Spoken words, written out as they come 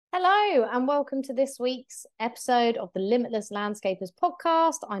Hello, and welcome to this week's episode of the Limitless Landscapers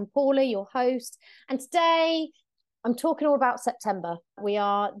podcast. I'm Paula, your host, and today I'm talking all about September. We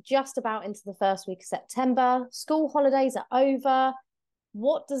are just about into the first week of September. School holidays are over.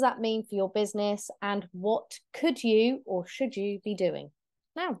 What does that mean for your business, and what could you or should you be doing?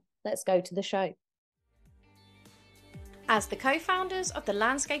 Now, let's go to the show. As the co-founders of the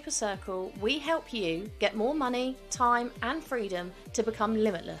Landscaper Circle, we help you get more money, time and freedom to become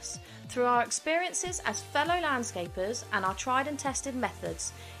limitless. Through our experiences as fellow landscapers and our tried and tested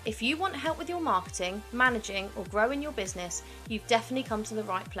methods, if you want help with your marketing, managing or growing your business, you've definitely come to the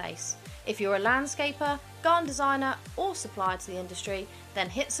right place. If you're a landscaper, garden designer or supplier to the industry, then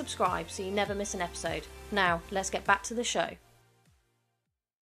hit subscribe so you never miss an episode. Now, let's get back to the show.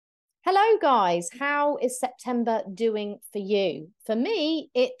 Hello guys, how is September doing for you? For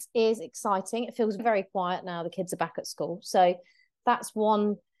me, it is exciting. It feels very quiet now the kids are back at school. So that's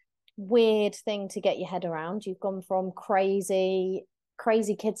one weird thing to get your head around. You've gone from crazy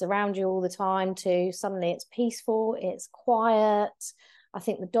kids around you all the time to suddenly it's peaceful, it's quiet. I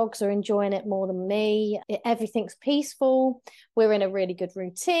think the dogs are enjoying it more than me. Everything's peaceful. We're in a really good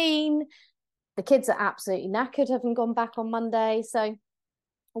routine. The kids are absolutely knackered, having gone back on Monday. So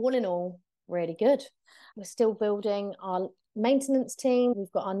all in all, really good. We're still building our maintenance team.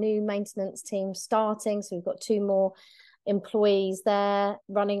 We've got our new maintenance team starting. So we've got 2 more employees there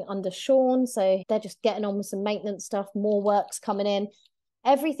running under Sean. So they're just getting on with some maintenance stuff. More work's coming in.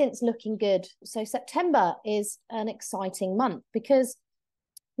 Everything's looking good. So September is an exciting month because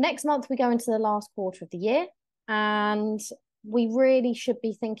next month we go into the last quarter of the year. And we really should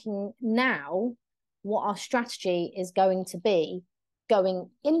be thinking now what our strategy is going to be going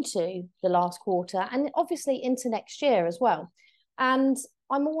into the last quarter and obviously into next year as well. And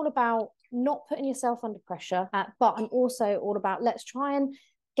I'm all about not putting yourself under pressure, but I'm also all about let's try and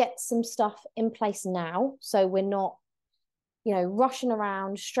get some stuff in place now so we're not, rushing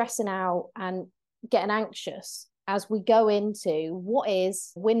around, stressing out and getting anxious as we go into what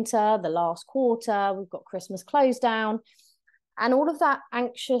is winter, the last quarter. We've got Christmas closed down and all of that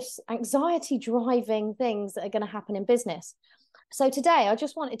anxiety driving things that are going to happen in business. So today I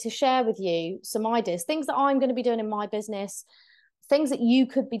just wanted to share with you some ideas, things that I'm going to be doing in my business, things that you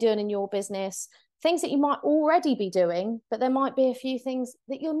could be doing in your business, things that you might already be doing, but there might be a few things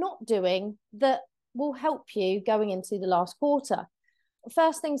that you're not doing that will help you going into the last quarter.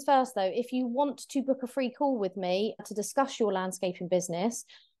 First things first though, if you want to book a free call with me to discuss your landscaping business,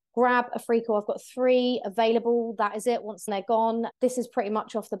 grab a free call. I've got 3 available. That is it. Once they're gone, this is pretty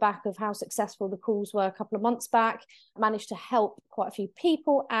much off the back of how successful the calls were a couple of months back. I managed to help quite a few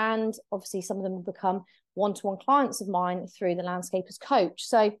people, and obviously some of them have become one-to-one clients of mine through the Landscapers Coach.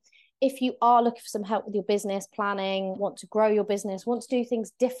 So if you are looking for some help with your business planning, want to grow your business, want to do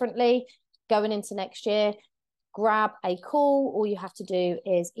things differently going into next year, grab a call. All you have to do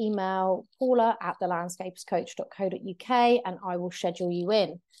is email paula@thelandscaperscoach.co.uk and I will schedule you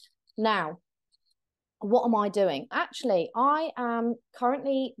in. Now, what am I doing? Actually, I am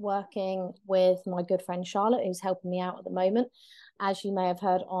currently working with my good friend Charlotte, who's helping me out at the moment. As you may have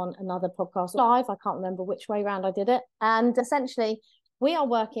heard on another podcast live, I can't remember which way around I did it. And essentially, we are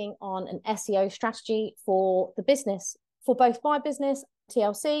working on an SEO strategy for the business, for both my business,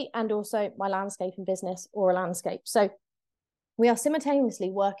 TLC, and also my landscaping business, Aura Landscape. So we are simultaneously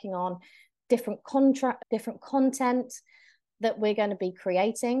working on different content that we're going to be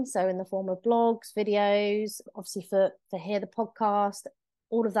creating. So in the form of blogs, videos, obviously for Hear the Podcast,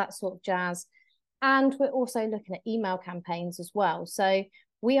 all of that sort of jazz. And we're also looking at email campaigns as well. So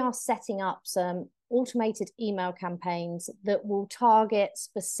we are setting up some automated email campaigns that will target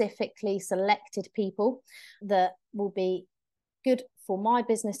specifically selected people that will be good for my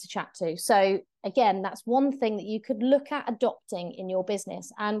business to chat to. So again, that's one thing that you could look at adopting in your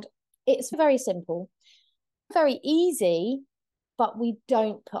business. And it's very simple, very easy, but we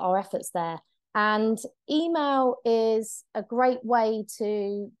don't put our efforts there. And email is a great way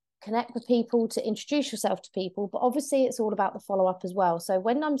to connect with people, to introduce yourself to people, but obviously it's all about the follow-up as well. So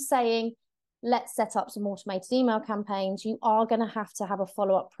when I'm saying let's set up some automated email campaigns, you are going to have a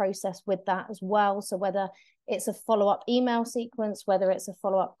follow-up process with that as well. So whether it's a follow-up email sequence, whether it's a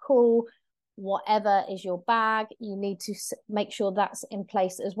follow-up call, whatever is your bag, you need to make sure that's in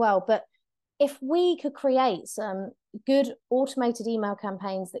place as well. But if we could create some good automated email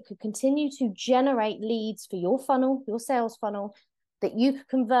campaigns that could continue to generate leads for your funnel, your sales funnel, that you could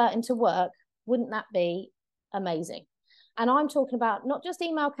convert into work, wouldn't that be amazing? And I'm talking about not just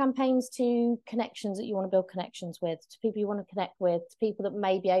email campaigns to connections that you want to build connections with, to people you want to connect with, to people that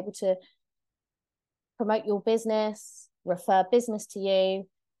may be able to promote your business, refer business to you,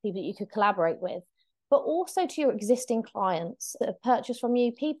 people that you could collaborate with, but also to your existing clients that have purchased from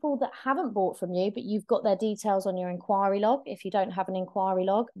you, people that haven't bought from you, but you've got their details on your inquiry log. If you don't have an inquiry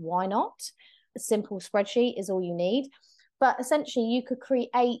log, why not? A simple spreadsheet is all you need. But essentially, you could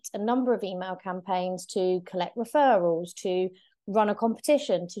create a number of email campaigns to collect referrals, to run a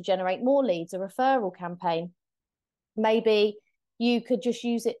competition, to generate more leads, a referral campaign. Maybe you could just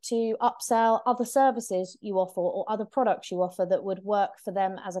use it to upsell other services you offer or other products you offer that would work for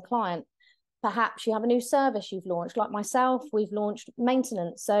them as a client. Perhaps you have a new service you've launched. Like myself, we've launched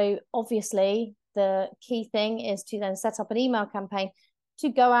maintenance. So obviously, the key thing is to then set up an email campaign to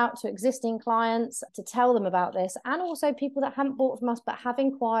go out to existing clients, to tell them about this, and also people that haven't bought from us but have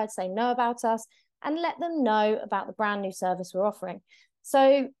inquired, say know about us, and let them know about the brand new service we're offering.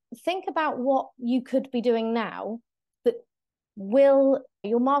 So think about what you could be doing now that will,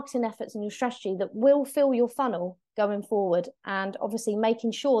 your marketing efforts and your strategy that will fill your funnel going forward, and obviously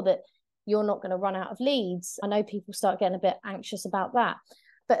making sure that you're not going to run out of leads. I know people start getting a bit anxious about that,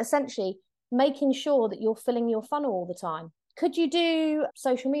 but essentially making sure that you're filling your funnel all the time. Could you do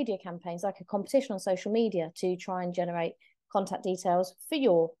social media campaigns, like a competition on social media, to try and generate contact details for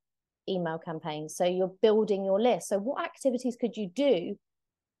your email campaigns? So you're building your list. So what activities could you do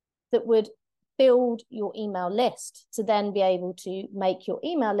that would build your email list to then be able to make your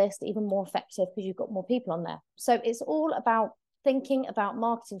email list even more effective because you've got more people on there? So it's all about thinking about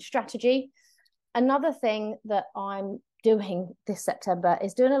marketing strategy. Another thing that I'm doing this September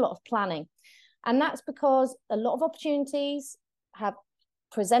is doing a lot of planning. And that's because a lot of opportunities have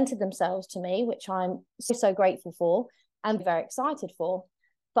presented themselves to me, which I'm so grateful for and very excited for.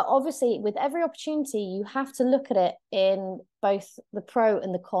 But obviously, with every opportunity, you have to look at it in both the pro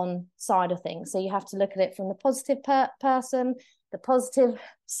and the con side of things. So you have to look at it from the positive person, the positive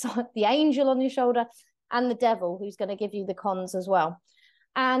side, the angel on your shoulder, and the devil who's going to give you the cons as well.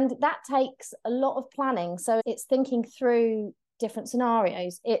 And that takes a lot of planning. So it's thinking through different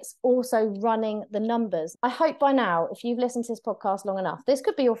scenarios. It's also running the numbers. I hope by now, if you've listened to this podcast long enough, this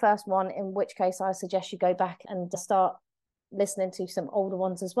could be your first one, in which case I suggest you go back and start listening to some older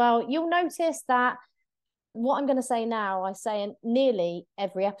ones as well. You'll notice that what I'm going to say now, I say in nearly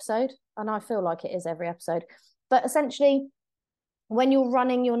every episode, and I feel like it is every episode. But essentially, when you're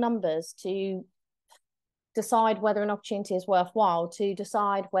running your numbers to decide whether an opportunity is worthwhile, to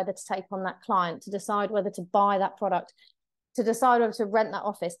decide whether to take on that client, to decide whether to buy that product, to decide whether to rent that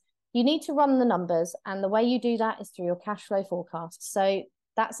office, you need to run the numbers. And the way you do that is through your cash flow forecast. So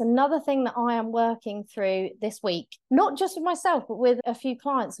that's another thing that I am working through this week, not just with myself, but with a few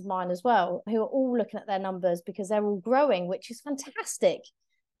clients of mine as well, who are all looking at their numbers because they're all growing, which is fantastic.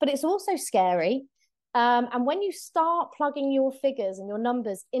 But it's also scary. And when you start plugging your figures and your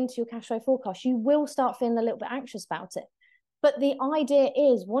numbers into your cash flow forecast, you will start feeling a little bit anxious about it. But the idea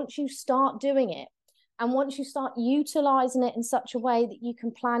is, once you start doing it, and once you start utilizing it in such a way that you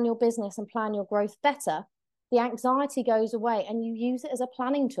can plan your business and plan your growth better, the anxiety goes away and you use it as a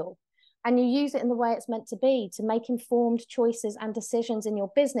planning tool. And you use it in the way it's meant to be, to make informed choices and decisions in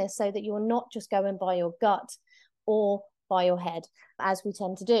your business, so that you're not just going by your gut or by your head, as we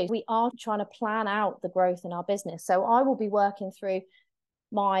tend to do. We are trying to plan out the growth in our business. So I will be working through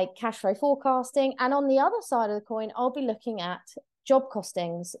my cash flow forecasting. And on the other side of the coin, I'll be looking at job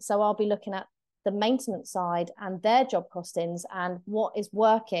costings. So I'll be looking at the maintenance side and their job costings and what is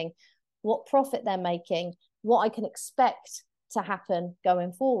working, what profit they're making, what I can expect to happen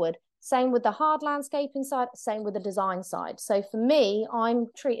going forward. Same with the hard landscaping side, same with the design side. So for me, I'm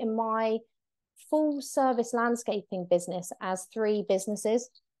treating my full service landscaping business as 3 businesses.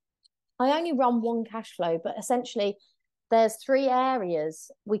 I only run one cash flow, but essentially there's 3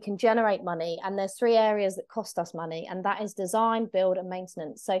 areas we can generate money, and there's 3 areas that cost us money, and that is design, build, and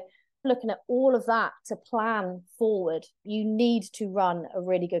maintenance. So looking at all of that to plan forward, you need to run a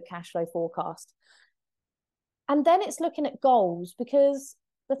really good cash flow forecast. And then it's looking at goals, because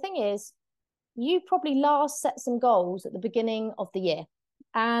the thing is, you probably last set some goals at the beginning of the year,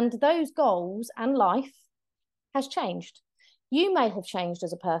 and those goals and life has changed. You may have changed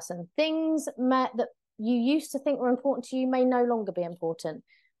as a person. Things that you used to think were important to you may no longer be important.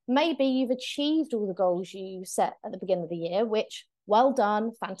 Maybe you've achieved all the goals you set at the beginning of the year, which, well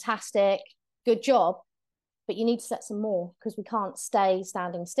done, fantastic, good job, but you need to set some more, because we can't stay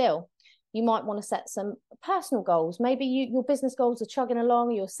standing still. You might want to set some personal goals. Maybe your business goals are chugging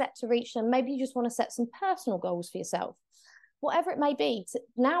along, you're set to reach them. Maybe you just want to set some personal goals for yourself. Whatever it may be,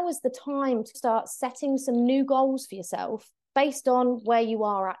 now is the time to start setting some new goals for yourself based on where you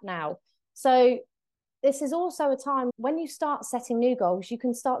are at now. So this is also a time when you start setting new goals, you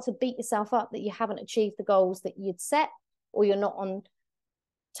can start to beat yourself up that you haven't achieved the goals that you'd set, or you're not on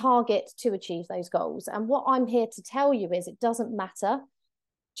target to achieve those goals. And what I'm here to tell you is it doesn't matter.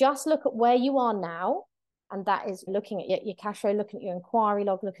 Just look at where you are now. And that is looking at your cash flow, looking at your inquiry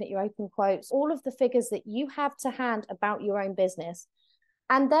log, looking at your open quotes, all of the figures that you have to hand about your own business.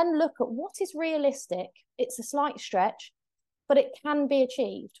 And then look at what is realistic. It's a slight stretch, but it can be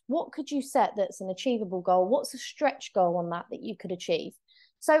achieved. What could you set that's an achievable goal? What's a stretch goal on that you could achieve?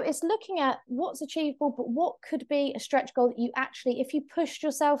 So it's looking at what's achievable, but what could be a stretch goal that you actually, if you pushed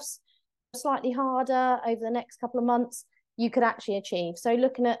yourself slightly harder over the next couple of months, you could actually achieve. So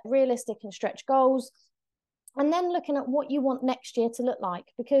looking at realistic and stretch goals, and then looking at what you want next year to look like,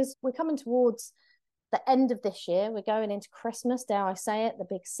 because we're coming towards the end of this year. We're going into Christmas, dare I say it, the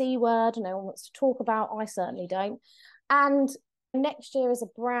big C word no one wants to talk about. I certainly don't. And next year is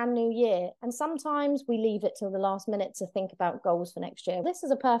a brand new year. And sometimes we leave it till the last minute to think about goals for next year. This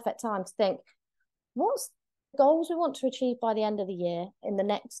is a perfect time to think, what's the goals we want to achieve by the end of the year in the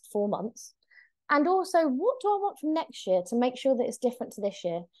next 4 months? And also, what do I want from next year to make sure that it's different to this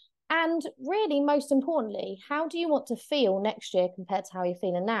year? And really, most importantly, how do you want to feel next year compared to how you're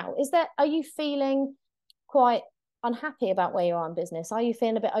feeling now? Are you feeling quite unhappy about where you are in business? Are you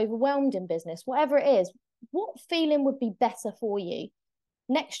feeling a bit overwhelmed in business? Whatever it is, what feeling would be better for you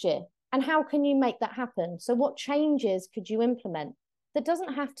next year? And how can you make that happen? So what changes could you implement? That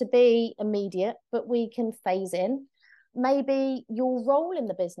doesn't have to be immediate, but we can phase in. Maybe your role in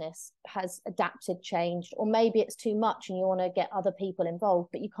the business has adapted, changed, or maybe it's too much and you want to get other people involved,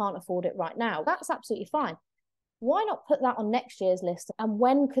 but you can't afford it right now. That's absolutely fine. Why not put that on next year's list? And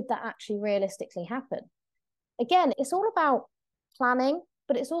when could that actually realistically happen? Again, it's all about planning,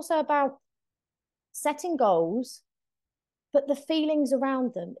 but it's also about setting goals, but the feelings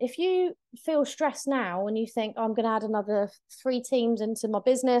around them. If you feel stressed now and you think, oh, I'm going to add another 3 teams into my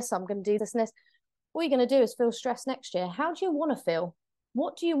business, I'm going to do this and this, all you're going to do is feel stressed next year. How do you want to feel?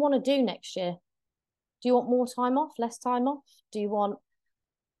 What do you want to do next year? Do you want more time off, less time off? Do you want,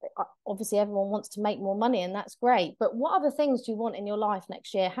 obviously everyone wants to make more money and that's great, but what other things do you want in your life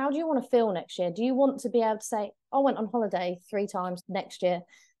next year? How do you want to feel next year? Do you want to be able to say, I went on holiday 3 times next year,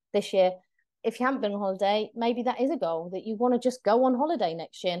 this year? If you haven't been on holiday, maybe that is a goal, that you want to just go on holiday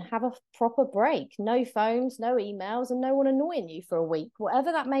next year and have a proper break. No phones, no emails, and no one annoying you for a week,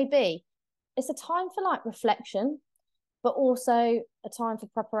 whatever that may be. It's a time for like reflection, but also a time for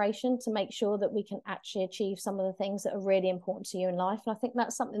preparation to make sure that we can actually achieve some of the things that are really important to you in life. And I think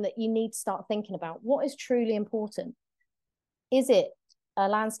that's something that you need to start thinking about. What is truly important? Is it a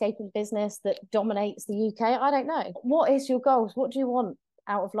landscaping business that dominates the UK? I don't know. What is your goals? What do you want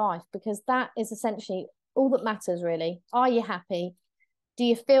out of life? Because that is essentially all that matters, really. Are you happy? Do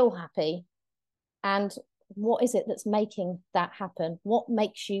you feel happy? And what is it that's making that happen? What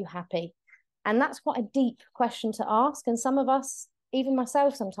makes you happy? And that's quite a deep question to ask. And some of us, even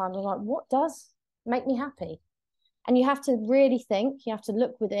myself sometimes, I'm like, what does make me happy? And you have to really think, you have to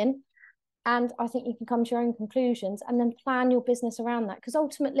look within. And I think you can come to your own conclusions and then plan your business around that. Because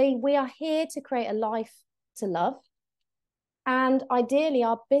ultimately, we are here to create a life to love. And ideally,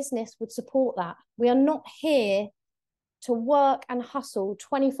 our business would support that. We are not here to work and hustle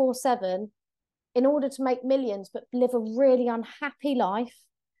 24/7 in order to make millions, but live a really unhappy life.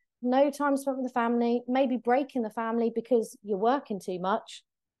 No time spent with the family, maybe breaking the family because you're working too much.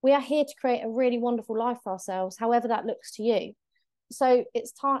 We are here to create a really wonderful life for ourselves, however that looks to you. So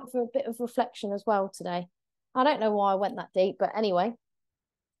it's time for a bit of reflection as well today. I don't know why I went that deep, but anyway,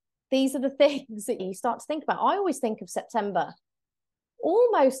 these are the things that you start to think about. I always think of September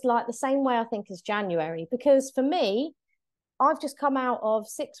almost like the same way I think as January, because for me, I've just come out of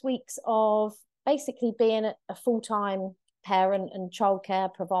 6 weeks of basically being a full-time parent and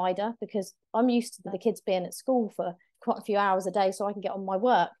childcare provider, because I'm used to the kids being at school for quite a few hours a day so I can get on my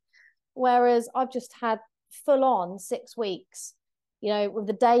work. Whereas I've just had full on 6 weeks, with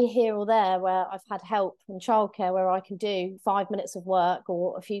the day here or there where I've had help and childcare where I can do 5 minutes of work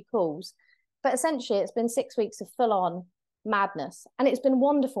or a few calls. But essentially it's been 6 weeks of full on madness, and it's been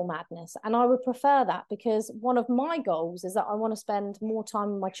wonderful madness. And I would prefer that, because one of my goals is that I want to spend more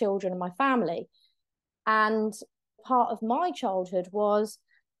time with my children and my family. And part of my childhood was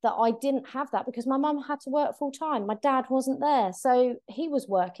that I didn't have that because my mum had to work full time. My dad wasn't there, so he was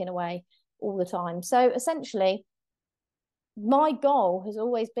working away all the time. So essentially, my goal has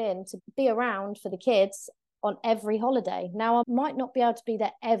always been to be around for the kids on every holiday. Now, I might not be able to be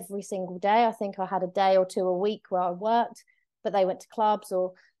there every single day. I think I had a day or two a week where I worked, but they went to clubs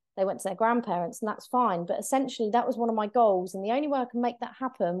or they went to their grandparents, and that's fine. But essentially, that was one of my goals. And the only way I can make that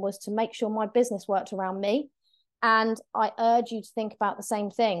happen was to make sure my business worked around me. And I urge you to think about the same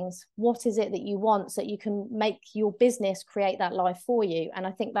things. What is it that you want so that you can make your business create that life for you? And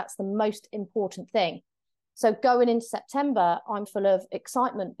I think that's the most important thing. So going into September, I'm full of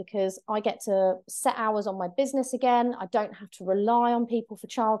excitement because I get to set hours on my business again. I don't have to rely on people for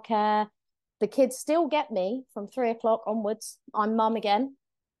childcare. The kids still get me from 3 o'clock onwards. I'm mum again.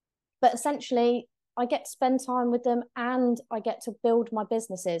 But essentially, I get to spend time with them and I get to build my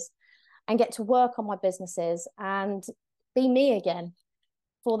businesses and get to work on my businesses and be me again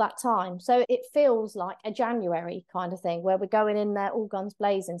for that time. So it feels like a January kind of thing where we're going in there all guns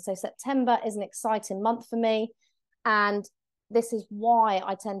blazing. So September is an exciting month for me. And this is why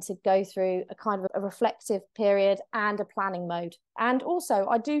I tend to go through a kind of a reflective period and a planning mode. And also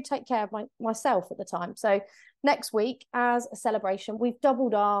I do take care of myself at the time. So next week, as a celebration, we've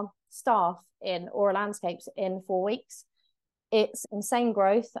doubled our staff in Aura Landscapes in 4 weeks. It's insane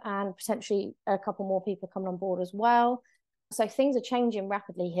growth and potentially a couple more people coming on board as well. So things are changing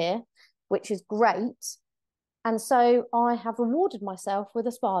rapidly here, which is great. And so I have rewarded myself with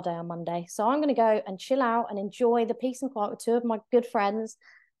a spa day on Monday. So I'm going to go and chill out and enjoy the peace and quiet with 2 of my good friends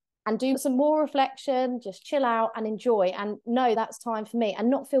and do some more reflection, just chill out and enjoy and know that's time for me and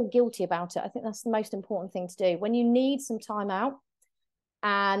not feel guilty about it. I think that's the most important thing to do. When you need some time out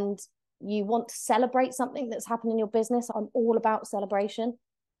and you want to celebrate something that's happened in your business, I'm all about celebration,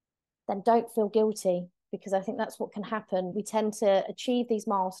 then don't feel guilty, because I think that's what can happen. We tend to achieve these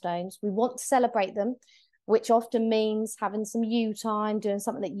milestones. We want to celebrate them, which often means having some you time, doing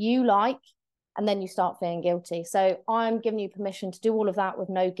something that you like, and then you start feeling guilty. So I'm giving you permission to do all of that with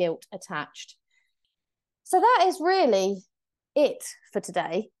no guilt attached. So that is really it for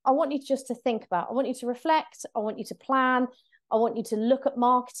today. I want you just to think about, I want you to reflect, I want you to plan, I want you to look at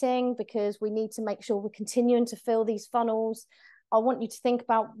marketing, because we need to make sure we're continuing to fill these funnels. I want you to think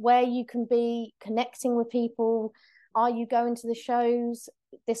about where you can be connecting with people. Are you going to the shows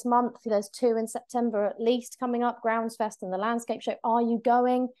this month? There's 2 in September at least coming up, Grounds Fest and the Landscape Show. Are you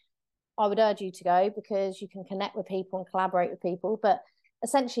going? I would urge you to go, because you can connect with people and collaborate with people. But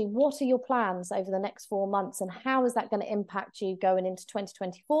essentially, what are your plans over the next 4 months, and how is that going to impact you going into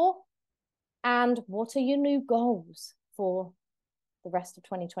 2024? And what are your new goals for the rest of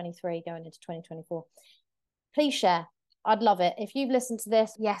 2023 going into 2024? Please share. I'd love it. If you've listened to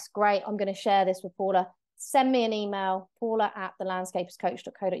this, yes, great, I'm going to share this with Paula. Send me an email,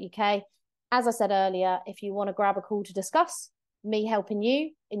 paula@thelandscaperscoach.co.uk. As I said earlier, if you want to grab a call to discuss me helping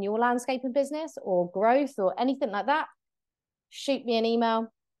you in your landscaping business or growth or anything like that, shoot me an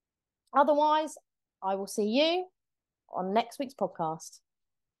email. Otherwise, I will see you on next week's podcast.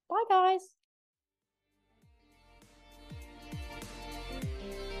 Bye, guys.